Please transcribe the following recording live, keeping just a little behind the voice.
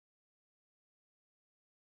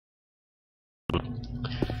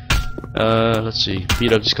Let's see.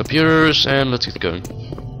 Beat up these computers and let's get going.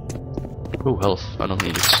 Oh, health. I don't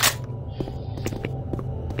need it.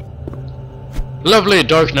 Lovely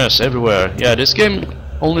darkness everywhere. Yeah, this game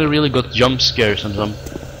only really got jump scares and some.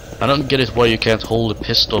 I don't get it why you can't hold a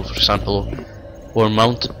pistol, for example, or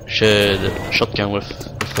mount shotgun with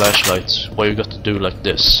flashlights. Why you got to do like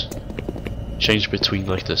this? Change between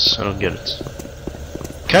like this. I don't get it.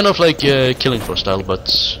 Kind of like Killing Floor style,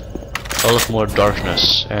 but a lot more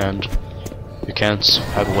darkness, and you can't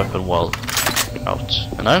have a weapon while out.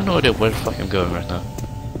 And I have no idea where the fuck I'm going right now.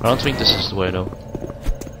 I don't think this is the way though.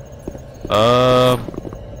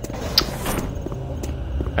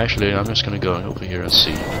 Actually, I'm just gonna go over here and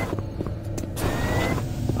see.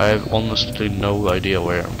 I have honestly no idea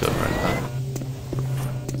where I'm going right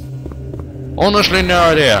now. Honestly, no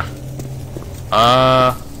idea.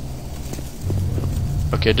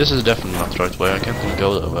 Okay, this is definitely not the right way. I can't even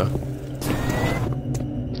go that way.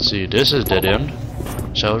 Let's see, this is dead end.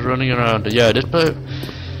 So I was running around. Yeah, this.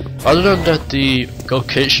 Other than that, the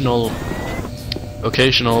occasional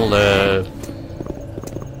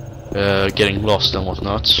getting lost and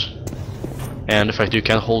whatnot, and the fact you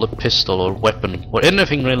can't hold a pistol or weapon or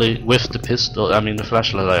anything really with the pistol. I mean the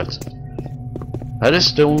flashlight. That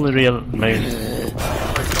is the only real main.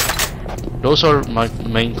 Those are my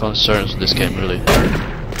main concerns in this game, really.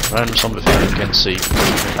 Random zombie thing I can't see.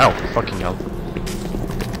 Ow! Fucking hell!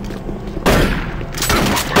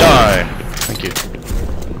 Die! Thank you.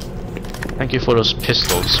 Thank you for those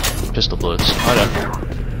pistol bullets. Hi there.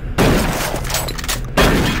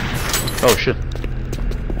 Oh shit.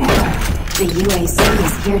 The UAC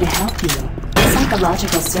is here to help you.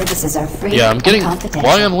 Psychological services are free. Yeah, I'm getting. Confidential.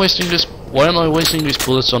 Why am I wasting these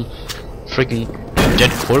bullets on freaking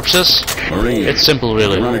dead corpses? Marine, it's simple,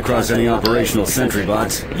 really. run across any operational sentry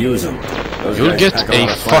bots, use them. You'll get a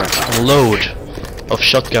fuck load of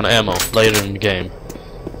shotgun ammo later in the game.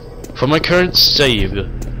 For my current save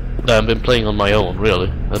that I've been playing on my own,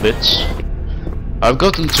 really, a bit, I've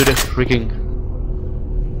gotten to the freaking.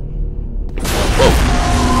 Whoa.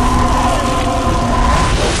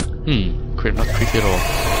 Not creepy at all.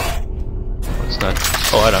 What's that?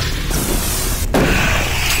 Oh, I know.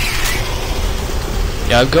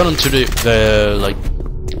 Yeah, I've gotten to the like.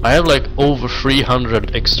 I have like over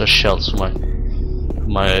 300 extra shells for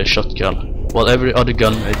my shotgun. While every other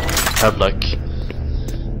gun I have like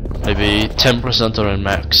maybe 10% of their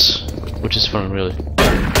max, which is fun, really.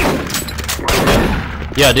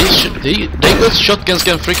 Yeah, they got shotguns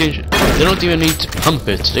can freaking. They don't even need to pump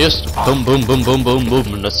it. They just boom, boom, boom, boom, boom,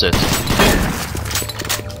 boom, and that's it.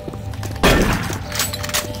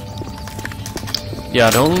 Yeah,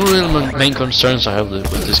 the only real main concerns I have with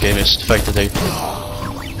this game is the fact that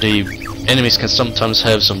the enemies can sometimes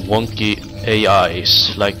have some wonky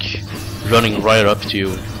AIs, like running right up to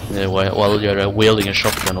you while you're wielding a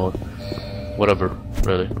shotgun or whatever,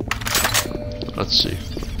 really. Let's see.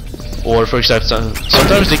 Or for example,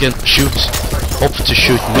 sometimes they can opt to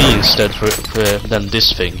shoot me instead than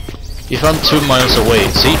this thing. If I'm 2 miles away,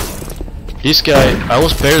 see? This guy, I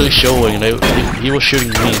was barely showing, and he was shooting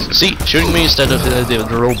me. See, shooting me instead of the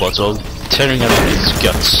robot, so tearing out his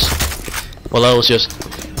guts, while I was just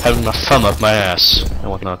having my thumb up my ass and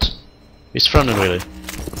whatnot. It's funny, really.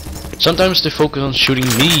 Sometimes they focus on shooting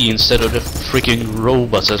me instead of the freaking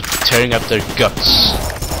robots that's tearing up their guts.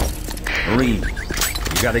 Marine,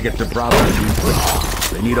 you gotta get to Bravo quick.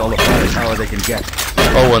 They need all the firepower they can get.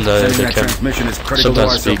 Oh, and they can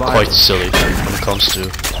sometimes be survival. quite silly when it comes to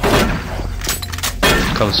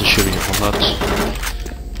shooting and whatnot.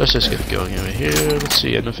 Let's just get going over here. Let's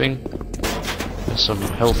see, anything. There's some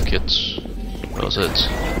health kits. That was it.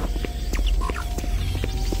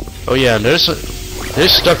 Oh yeah, and there's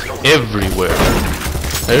stuff everywhere.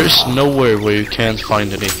 There's nowhere where you can't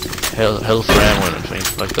find any health or ammo or anything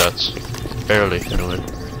like that. Barely, anyway.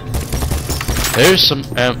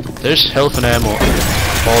 There's health and ammo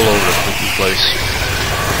all over the freaking place.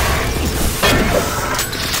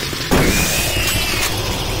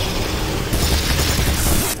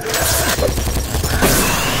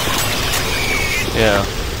 Yeah.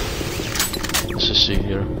 Let's just see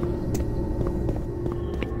here.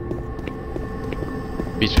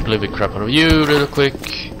 Beat the living crap out of you real quick.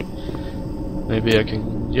 Maybe I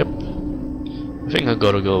can. Yep. I think I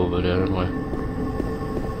gotta go over there anyway.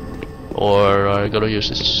 Or I gotta use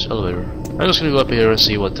this elevator. I'm just gonna go up here and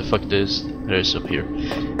see what the fuck there is up here.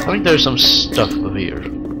 I think there's some stuff up here.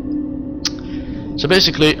 So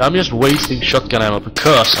basically, I'm just wasting shotgun ammo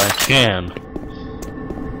because I can.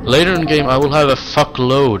 Later in the game I will have a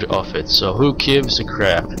fuckload of it, so who gives a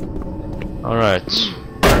crap? Alright.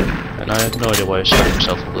 And I have no idea why I shot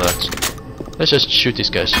himself with that. Let's just shoot these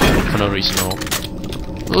guys for no reason at all.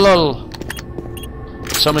 LOL!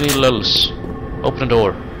 So many lulls. Open the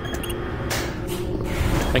door.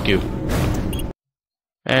 Thank you.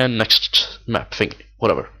 And next map thing,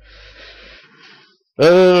 whatever.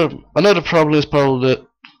 Another problem is probably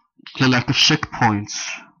the lack of checkpoints.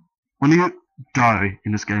 When you die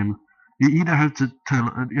in this game, you either have to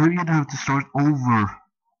start over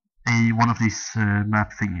one of these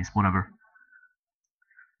map thingies, whatever,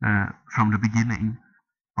 from the beginning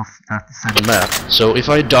of that said map. So if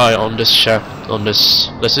I die on this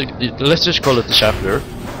let's just call it the chapter,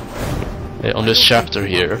 on this chapter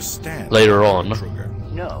here later on,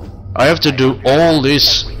 I have to do all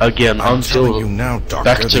this again until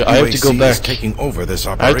back to. I have to go back. I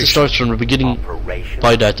have to start from the beginning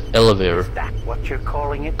by that elevator.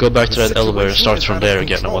 Go back to that elevator and start from there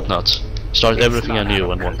again and whatnot. Start everything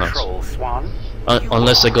anew and whatnot.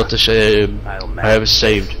 Unless I got to I have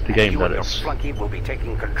saved the game, that is.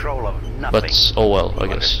 But oh well, I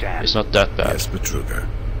guess it's not that bad. Yes, Betruger.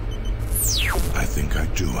 I think I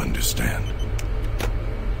do understand.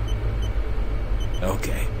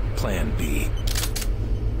 Okay, Plan B.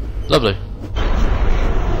 Lovely.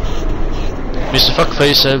 Mr.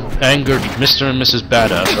 Fuckface have angered Mr. and Mrs.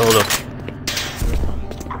 Badass. Oh look.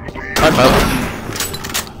 Hi pal.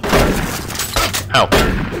 Ow.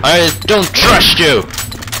 I don't trust you!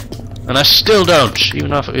 And I still don't,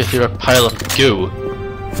 even if you're a pile of goo.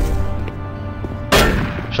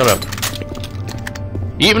 Shut up.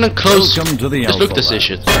 Even in close... Just look at this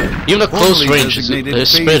shit. Even at close range, the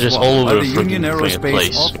spread is all over the freaking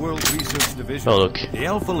place. Oh look. The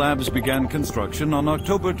Alpha Labs began construction on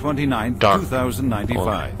October 29,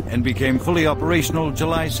 2095, and became fully operational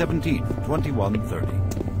July 17, 2130.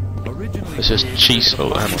 Originally, this is cheese.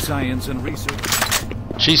 Oh, ammo. Science and research.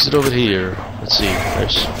 Cheese it over here. Let's see.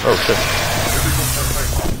 There's. Oh shit.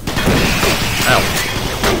 Ow.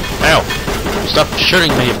 Ow. Stop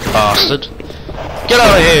shooting me, you bastard. Get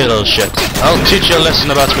out of here, little shit. I'll teach you a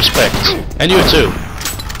lesson about respect. And you too.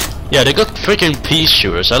 Yeah, they got freaking pea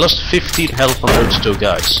shooters. I lost 15 health on those two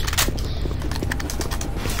guys.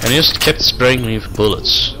 And he just kept spraying me with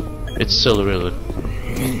bullets. It's still really...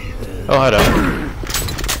 Oh, hi there.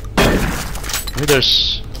 Maybe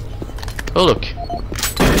there's... Oh, look.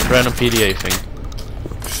 Random PDA thing.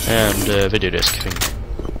 And video disc thing.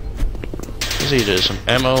 You see, there's some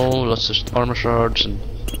ammo, lots of armor shards, and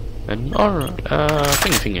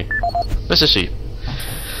thingy. Let's just see.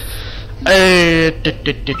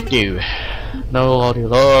 No audio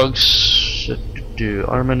logs.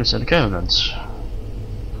 Armaments and covenants.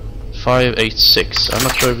 586. I'm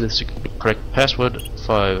not sure if this is the correct password.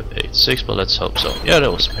 586, but let's hope so. Yeah,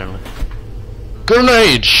 that was apparently.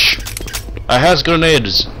 Grenades! I has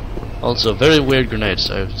grenades. Also, very weird grenades,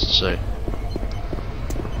 I have to say.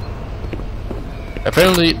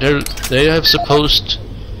 Apparently, they are supposed.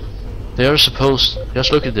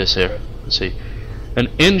 Just look at this here. Let's see. An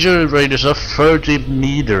injury radius of 30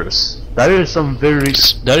 meters. That is a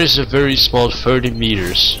very small 30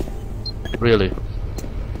 meters. Really.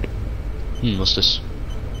 What's this?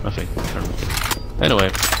 Nothing.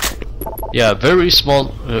 Anyway. Yeah, very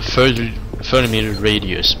small 30 meter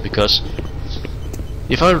radius, because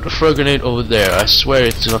if I throw a grenade over there, I swear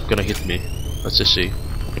it's not gonna hit me. Let's just see.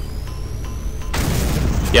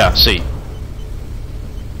 Yeah, see.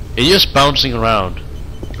 It's just bouncing around,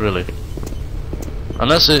 really.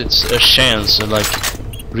 Unless it's a chance and like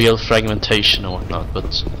real fragmentation or whatnot,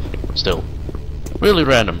 but still. Really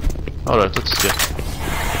random. Alright, let's go.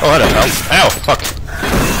 Oh, hello, pal. Ow, fuck.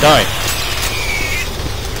 Die.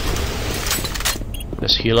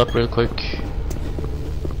 Let's heal up real quick.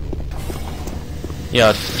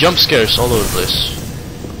 Yeah, jump scares all over the place.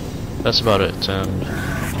 That's about it, and...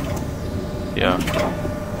 yeah.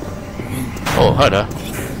 Oh, hi there.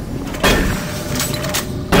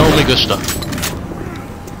 No me gusta.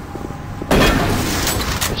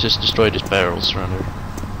 Let's just destroy these barrels around here.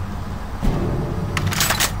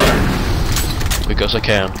 Because I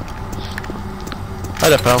can. Hi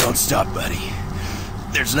there, pal. Don't stop, buddy.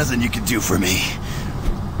 There's nothing you can do for me.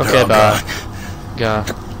 Okay, bye. Gav.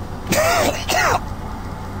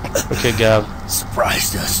 Okay, Gav.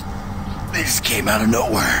 Surprised us. They just came out of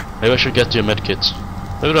nowhere. Maybe I should get you a medkit.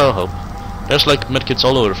 Maybe that'll help. There's like medkits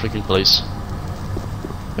all over the freaking place.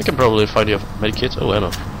 I can probably find you a medkit. Oh, I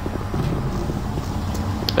know.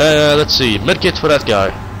 Let's see. Medkit for that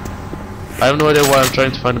guy. I have no idea why I'm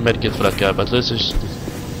trying to find a medkit for that guy, but let's just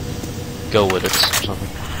go with it or something.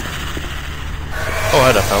 Oh,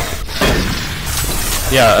 hi there, pal.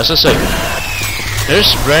 Yeah, as I said,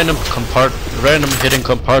 there's random hidden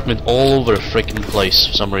compartment all over the freaking place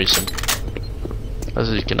for some reason. As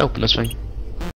you can open this thing.